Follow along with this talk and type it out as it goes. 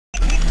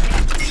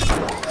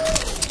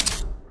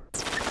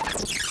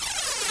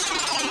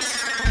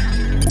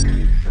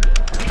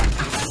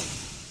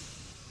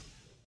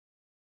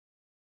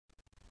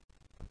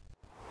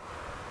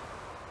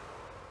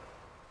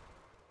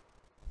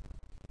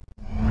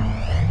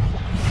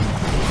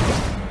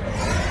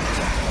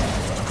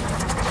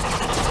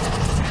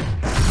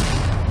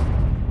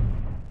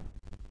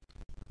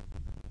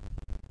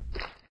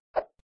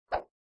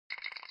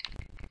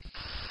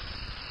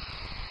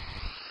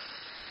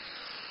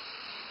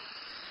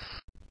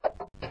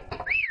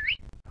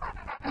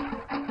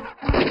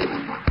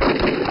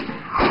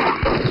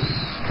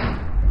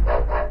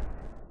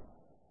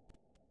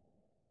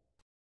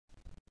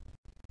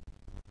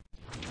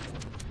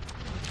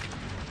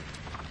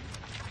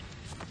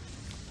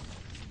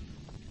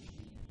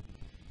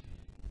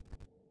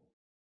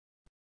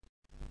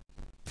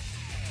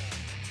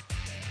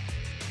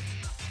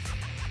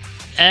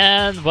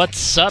And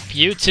what's up,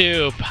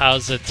 YouTube?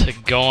 How's it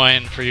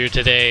going for you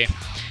today?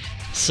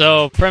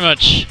 So, pretty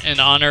much in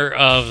honor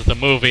of the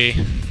movie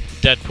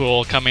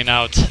Deadpool coming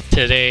out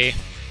today,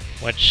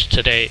 which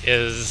today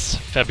is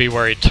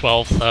February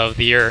 12th of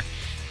the year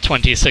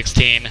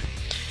 2016,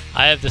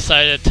 I have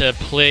decided to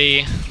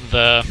play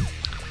the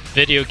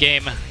video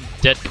game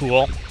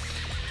Deadpool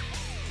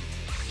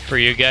for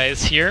you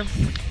guys here.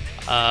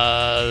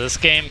 This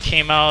game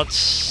came out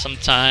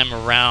sometime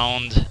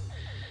around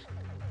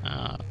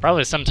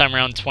probably sometime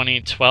around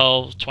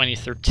 2012,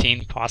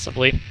 2013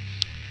 possibly,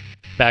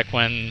 back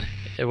when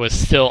it was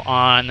still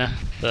on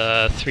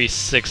the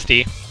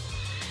 360.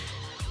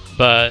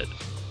 But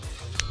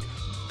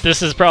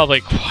this is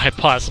probably quite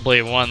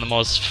possibly one of the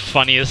most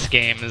funniest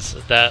games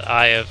that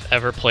I have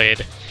ever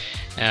played,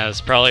 and it's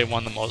probably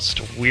one of the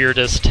most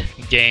weirdest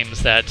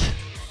games that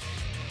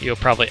you'll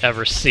probably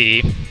ever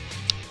see.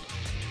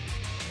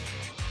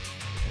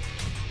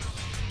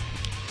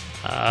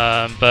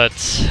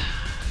 But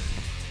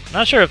I'm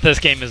not sure if this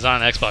game is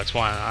on Xbox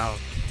One.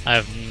 I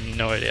have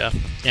no idea.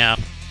 Yeah,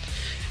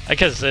 I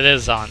guess it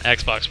is on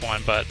Xbox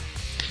One, but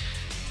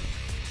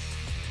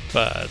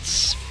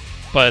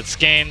it's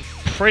gained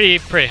pretty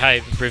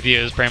high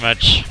reviews. Pretty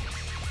much,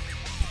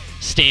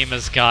 Steam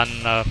has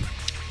gotten a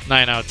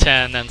 9 out of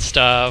 10 and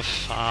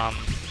stuff.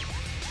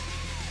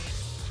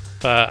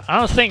 But I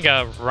don't think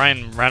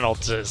Ryan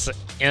Reynolds is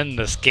in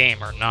this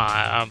game or not.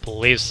 I don't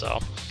believe so.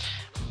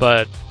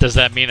 But does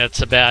that mean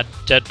it's a bad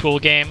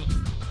Deadpool game?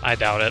 I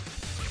doubt it.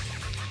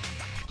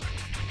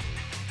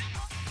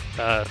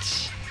 But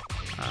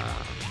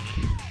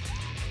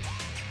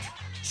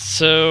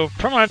so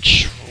pretty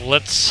much,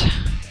 let's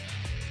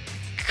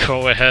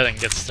go ahead and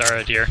get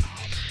started here.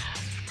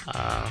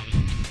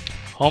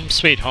 Home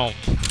Sweet Home.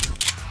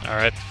 All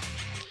right.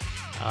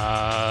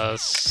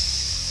 Let's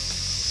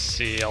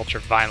see,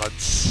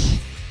 Ultraviolence.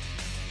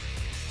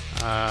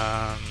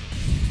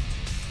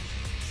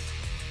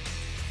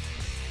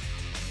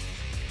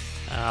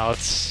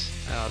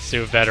 Let's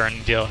do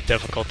veteran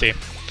difficulty.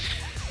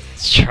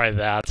 Let's try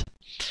that.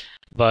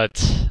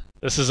 But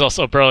this is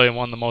also probably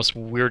one of the most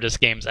weirdest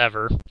games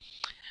ever.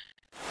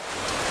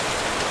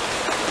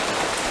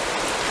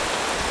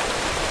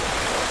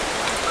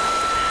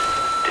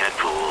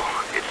 Deadpool,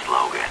 it's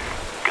Logan.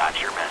 Got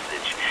your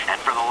message. And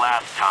for the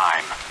last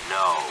time,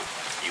 no,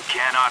 you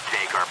cannot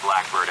take our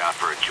Blackbird out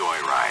for a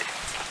joyride.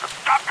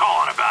 Stop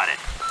calling about it.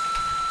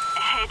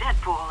 Hey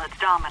Deadpool, it's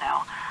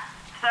Domino.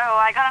 So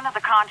I got another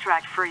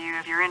contract for you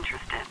if you're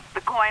interested.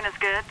 The coin is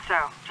good, so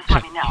just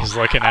let me know. He's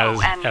looking at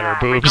her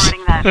boobs.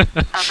 Regarding that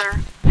other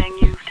thing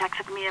you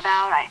texted me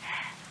about, I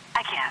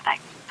can't. I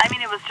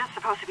mean, it was just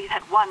supposed to be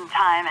that one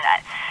time, and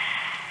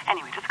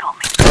anyway, just call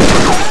me.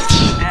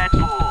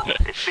 Deadpool,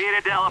 it's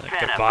Peter Della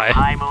Penna Goodbye. from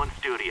High Moon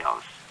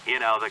Studios. You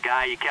know, the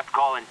guy you kept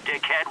calling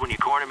dickhead when you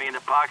cornered me in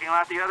the parking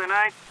lot the other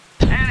night?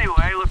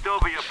 Anyway, looked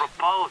over your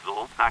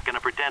proposal. Not gonna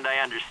pretend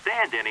I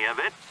understand any of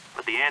it,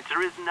 but the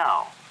answer is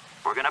no.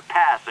 We're gonna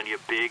pass on your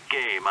big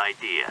game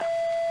idea.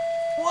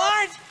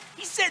 What?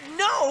 He said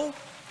no?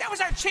 That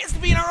was our chance to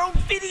be in our own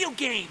video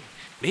game.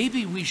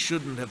 Maybe we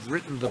shouldn't have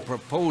written the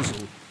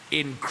proposal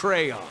in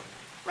crayon.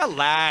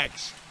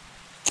 Relax.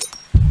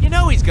 You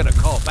know he's gonna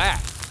call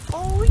back.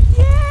 Oh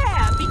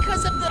yeah,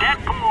 because of the...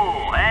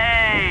 Deadpool!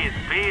 Hey, it's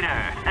Peter.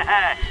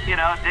 You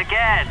know,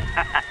 dickhead.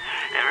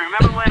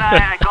 Remember when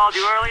I called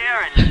you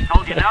earlier and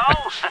told you no?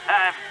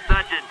 I'm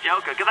such a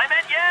joker, because I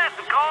meant yes,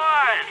 of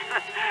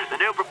course. The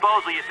new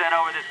proposal you sent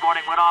over this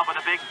morning went off with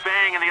a big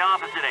bang in the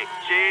office today.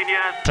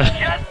 Genius. Just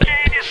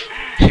genius.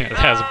 Yeah, it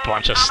has a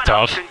bunch of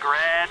stuff.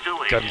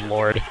 Congratulations. Good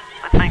lord.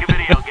 Let's make a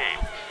video game.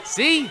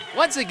 See?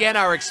 Once again,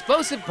 our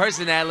explosive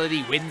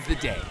personality wins the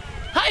day.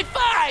 High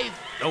five!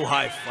 No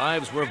high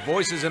fives, we're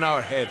voices in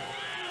our head.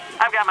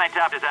 I've got my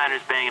top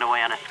designers banging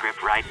away on a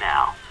script right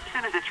now. As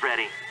soon as it's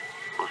ready,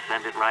 we'll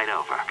send it right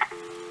over.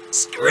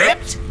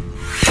 Script?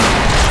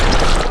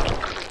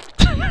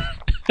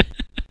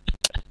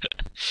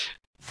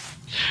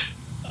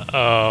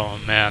 Oh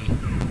man.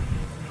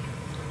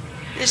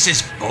 This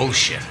is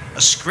bullshit.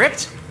 A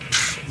script?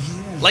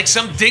 Like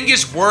some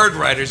dingus word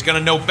writer's gonna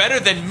know better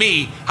than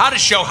me how to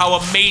show how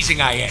amazing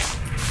I am.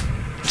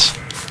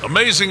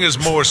 Amazing is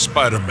more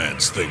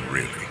Spider-Man's thing,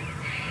 really.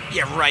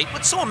 Yeah, right.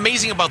 What's so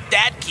amazing about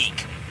that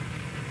geek?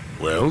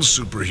 Well,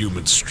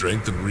 superhuman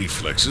strength and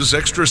reflexes,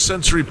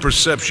 extrasensory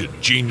perception,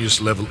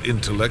 genius-level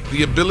intellect,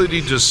 the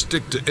ability to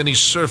stick to any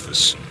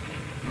surface.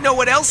 Know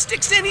what else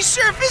sticks to any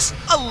surface?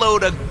 A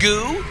load of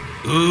goo?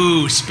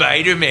 Ooh,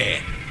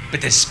 Spider-Man. But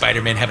does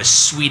Spider-Man have a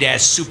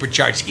sweet-ass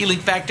supercharged healing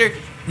factor?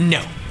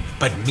 No.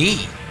 But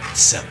me?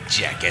 Some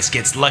jackass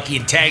gets lucky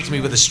and tags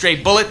me with a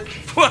stray bullet?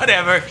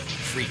 Whatever.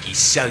 Freaky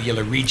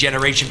cellular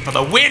regeneration for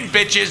the win,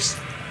 bitches!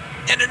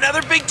 And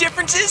another big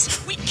difference is,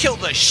 we kill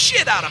the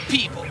shit out of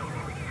people.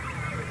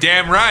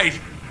 Damn right.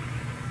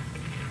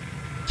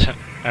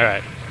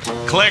 Alright.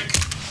 Click.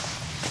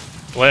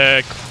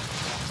 Click.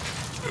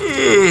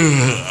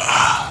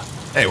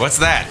 Hey, what's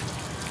that?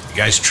 You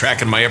guys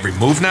tracking my every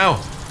move now?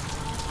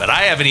 But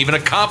I haven't even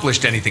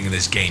accomplished anything in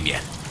this game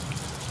yet.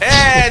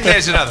 And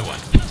there's another one.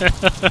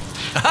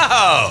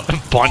 Oh!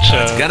 Bunch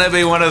It's of... gonna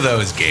be one of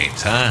those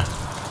games, huh?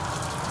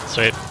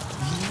 Sweet.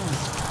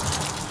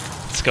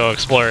 Let's go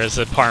explore his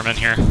apartment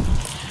here.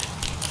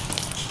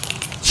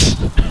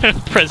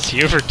 Press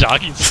U for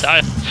doggy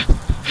style.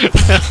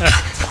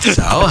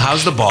 So,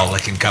 how's the ball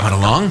licking coming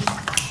along?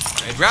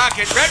 Red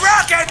Rocket! Red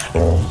Rocket!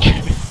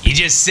 You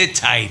just sit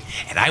tight,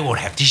 and I won't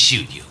have to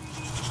shoot you.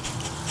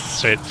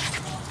 Sweet.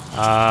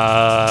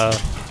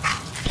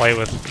 Play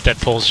with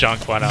Deadpool's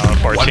junk.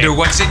 14. Wonder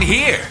what's in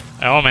here.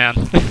 Oh man,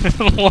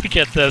 look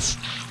at this.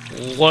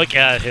 Look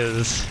at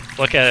his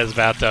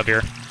bathtub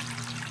here.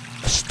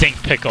 A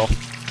stink pickle.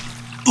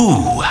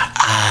 Ooh,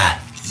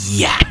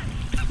 yeah.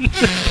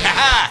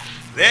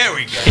 There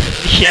we go.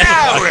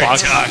 Now we're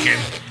talking.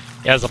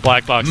 He has a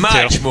black box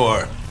Much too.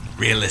 more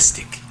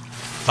realistic.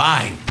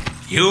 Fine,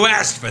 you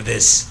asked for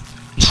this.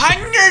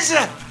 Hundreds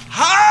of...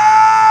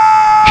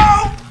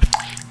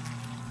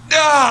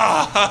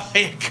 Oh,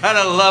 you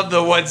gotta love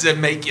the ones that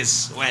make you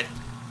sweat.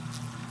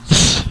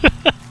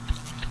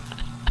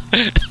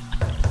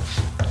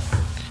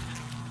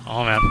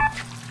 Oh man,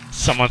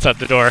 someone's at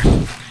the door.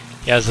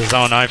 He has his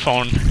own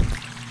iPhone.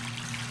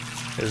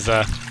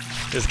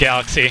 His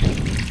Galaxy.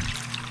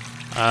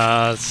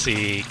 Let's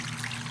see.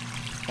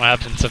 What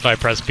happens if I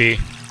press B?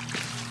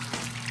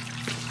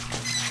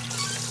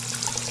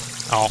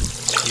 Oh,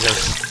 he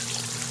just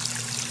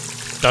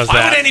does Why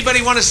that. would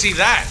anybody want to see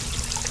that?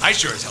 I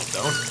sure as hell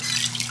don't.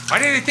 Why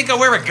do they think I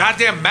wear a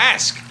goddamn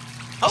mask?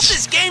 Hope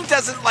this game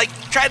doesn't, like,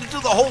 try to do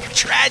the whole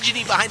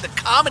tragedy behind the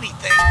comedy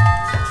thing.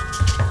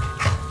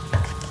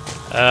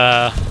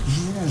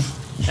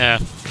 Yeah.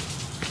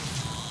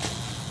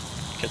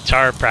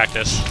 Guitar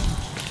practice.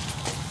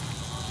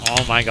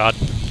 Oh my god.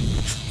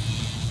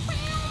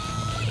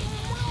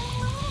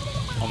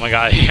 Oh my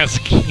god, he has...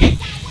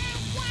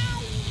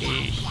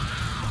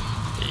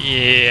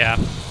 Yeah.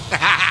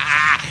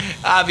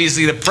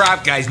 Obviously, the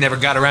prop guys never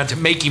got around to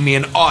making me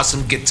an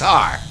awesome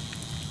guitar.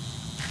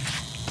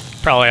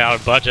 Probably out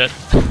of budget.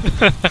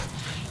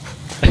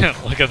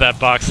 Look at that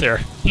box there.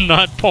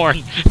 Not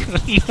porn.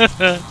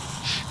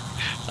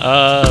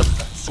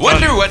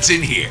 Wonder what's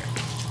in here.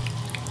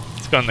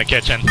 Let's go in the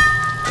kitchen.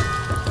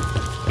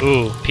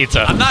 Ooh,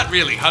 pizza. I'm not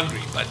really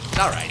hungry, but it's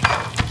all right.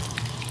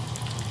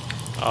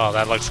 Oh,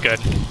 that looks good.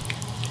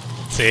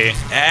 Let's see.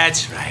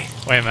 That's right.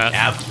 Wait a minute.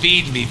 Now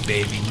feed me,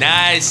 baby,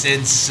 nice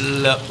and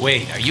slow.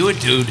 Wait, are you a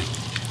dude?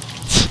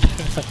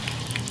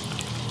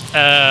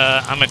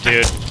 I'm a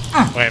dude.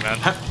 Wait a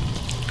minute.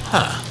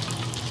 Huh.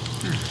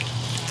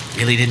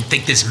 Really didn't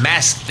think this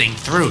mask thing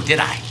through, did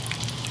I?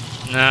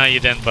 No, you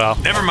didn't, well.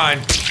 Never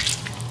mind.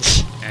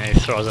 And he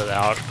throws it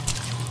out.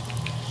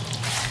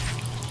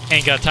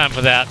 Ain't got time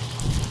for that.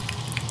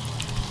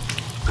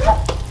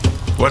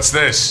 What's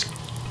this?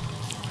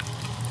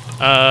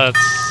 It's...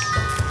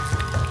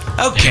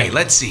 Okay,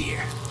 let's see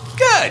here.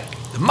 Good.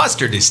 The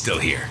mustard is still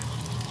here.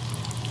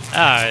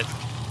 Alright.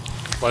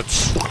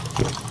 Let's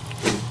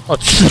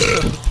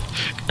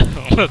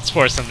let's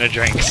force him to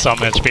drink so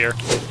much beer.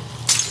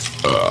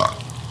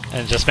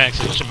 And just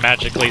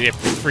magically it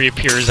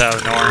reappears out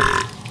of nowhere.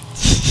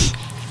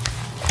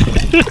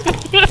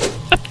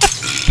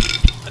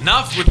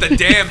 Enough with the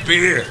damn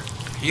beer.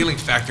 Healing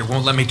factor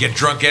won't let me get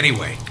drunk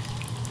anyway.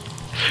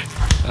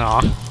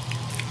 Aw.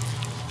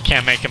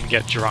 Can't make him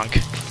get drunk.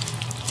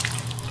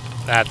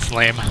 That's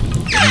lame.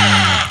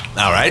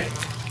 All right.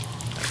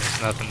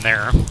 There's nothing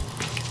there.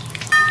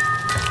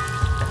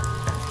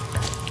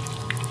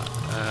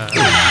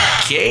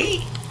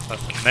 Okay.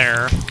 Nothing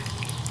there.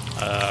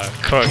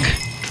 Cook.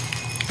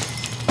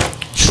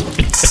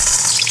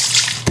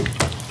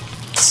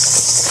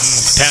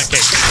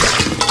 Pancakes.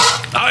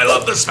 I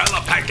love the smell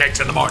of pancakes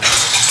in the morning.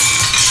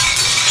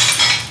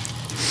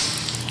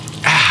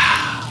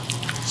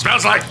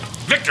 Smells like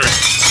victory.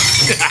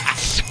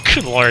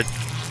 Good lord.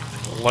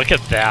 Look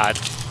at that.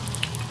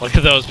 Look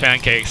at those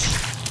pancakes.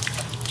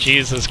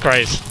 Jesus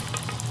Christ.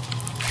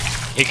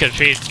 He could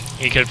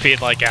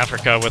feed like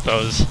Africa with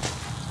those.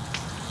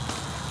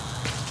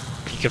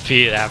 He could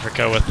feed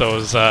Africa with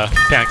those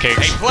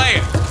pancakes. Hey,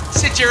 player,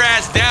 sit your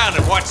ass down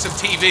and watch some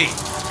TV.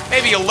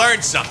 Maybe you'll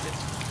learn something.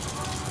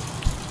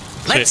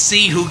 Let's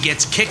see who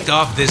gets kicked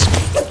off this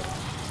week.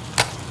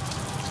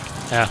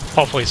 Yeah,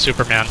 hopefully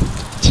Superman.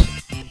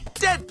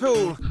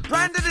 Deadpool,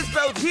 branded as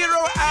both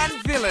hero and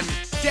villain.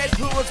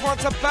 Deadpool was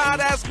once a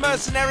badass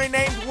mercenary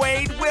named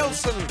Wade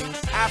Wilson.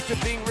 After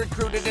being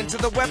recruited into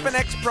the Weapon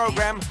X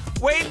program,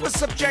 Wade was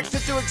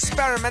subjected to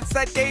experiments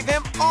that gave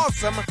him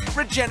awesome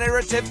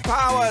regenerative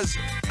powers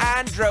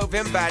and drove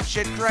him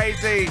batshit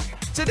crazy.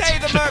 Today,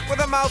 the merc with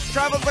a mouth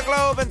travels the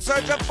globe in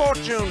search of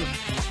fortune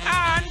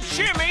and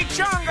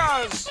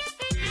chimichangas.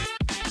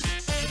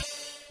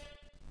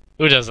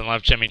 Who doesn't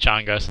love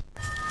chimichangas?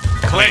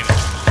 Click.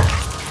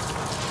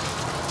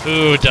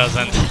 Who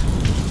doesn't?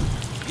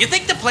 You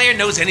think the player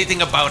knows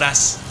anything about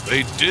us?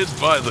 They did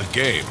buy the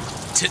game.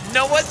 To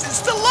know us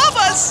is to love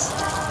us.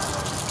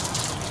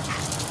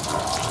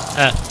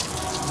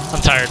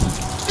 I'm tired.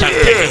 Time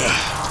to take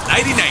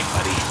Nighty night,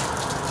 buddy.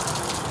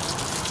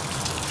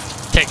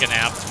 take a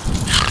nap.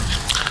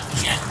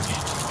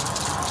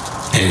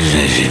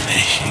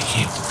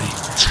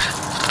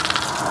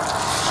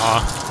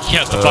 Aw, he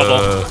has a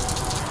bubble.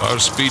 Our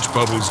speech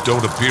bubbles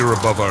don't appear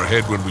above our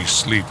head when we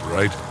sleep,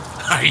 right?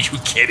 Are you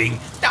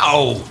kidding?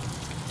 No.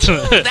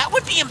 That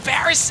would be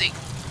embarrassing.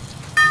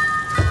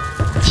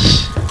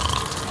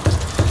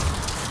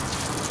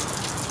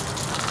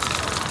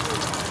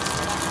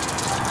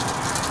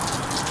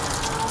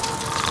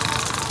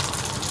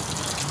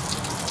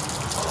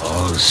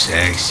 Oh,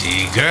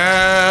 sexy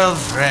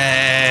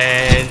girlfriend.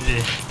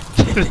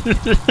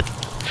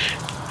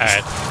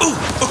 Alright. Ooh,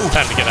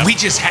 Time to get up. we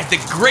just had the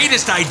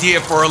greatest idea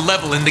for a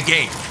level in the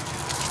game.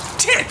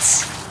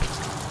 Tits!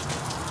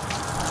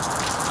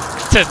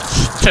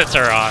 Tits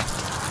are on.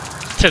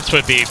 Tits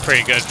would be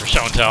pretty good for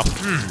show and tell.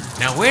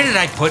 Now where did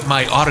I put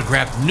my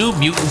autographed New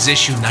Mutants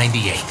issue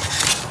 98?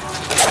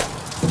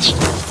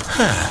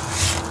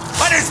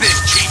 What is this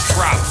cheap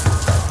crap?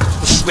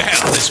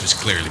 Well, this was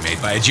clearly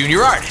made by a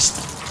junior artist.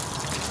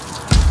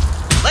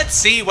 Let's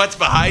see what's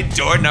behind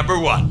door number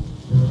 1.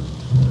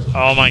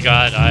 Oh my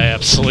god, I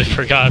absolutely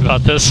forgot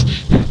about this.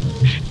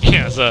 He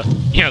has a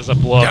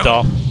blow up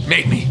doll.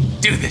 Make me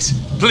do this,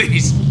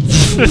 please.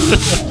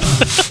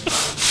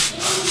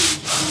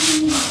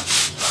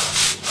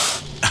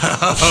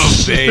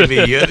 Oh, baby,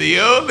 you're the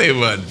only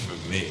one for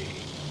me.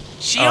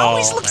 She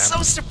always looks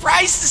so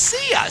surprised to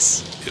see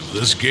us. If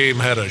this game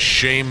had a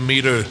shame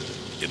meter,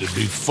 it'd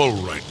be full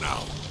right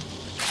now.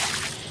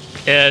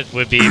 It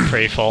would be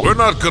pretty full. We're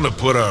not gonna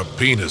put our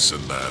penis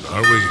in that,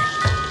 are we?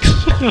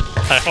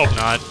 I hope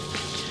not.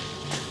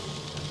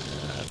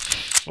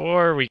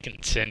 Before we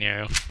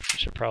continue, we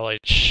should probably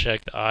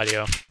check the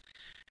audio.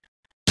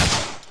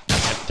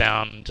 Get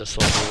down just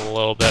a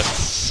little bit,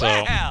 so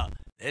Well,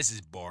 this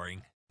is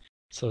boring.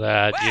 so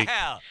that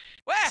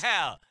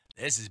Well,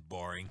 this is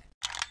boring.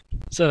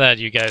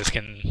 you guys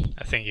can.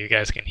 I think you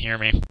guys can hear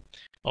me.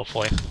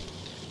 Hopefully.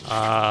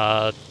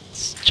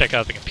 Let's check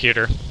out the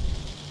computer.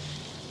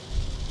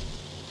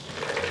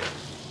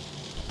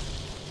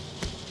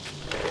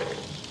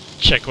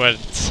 Check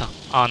what's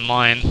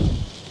online.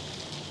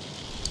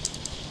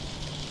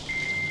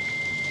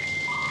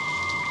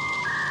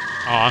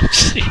 Aw,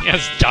 he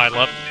has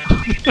dial-up.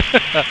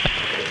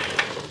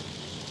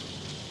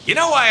 You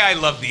know why I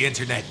love the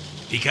internet?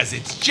 Because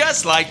it's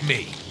just like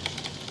me.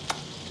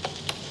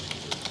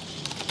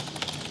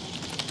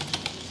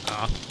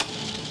 Aw.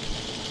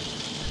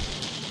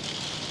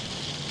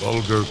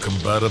 Vulgar,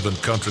 combative,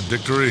 and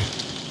contradictory?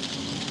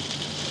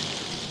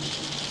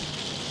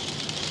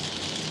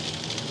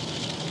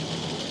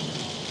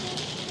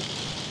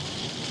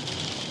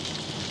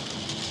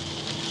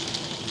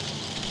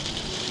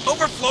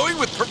 Overflowing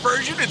with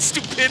perversion and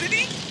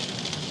stupidity?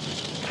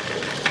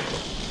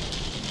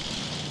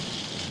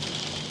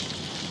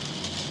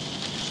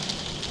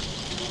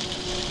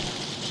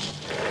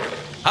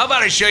 How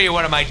about I show you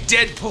one of my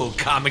Deadpool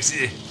comics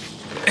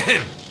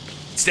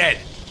instead?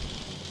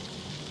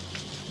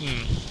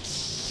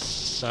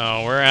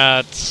 So we're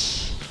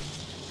at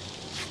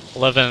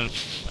 11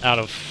 out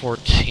of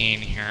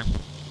 14 here.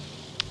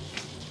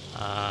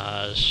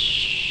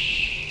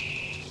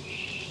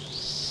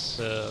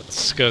 So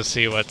let's go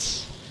see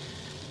what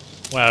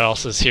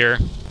else is here.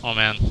 Oh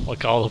man,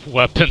 look all the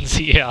weapons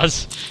he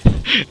has.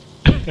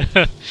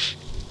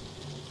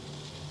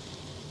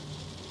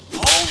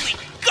 Holy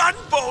gun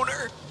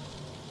boner!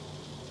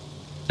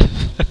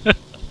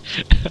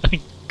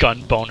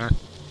 Gun boner.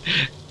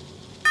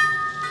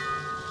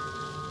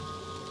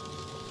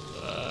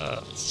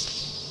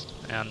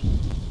 Man.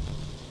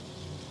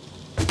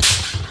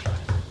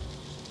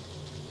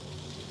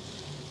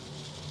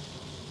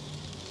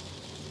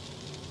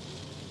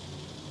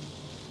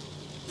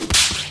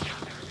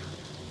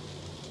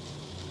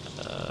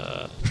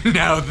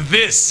 Now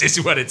this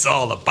is what it's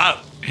all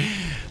about.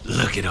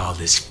 Look at all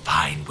this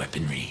fine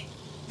weaponry.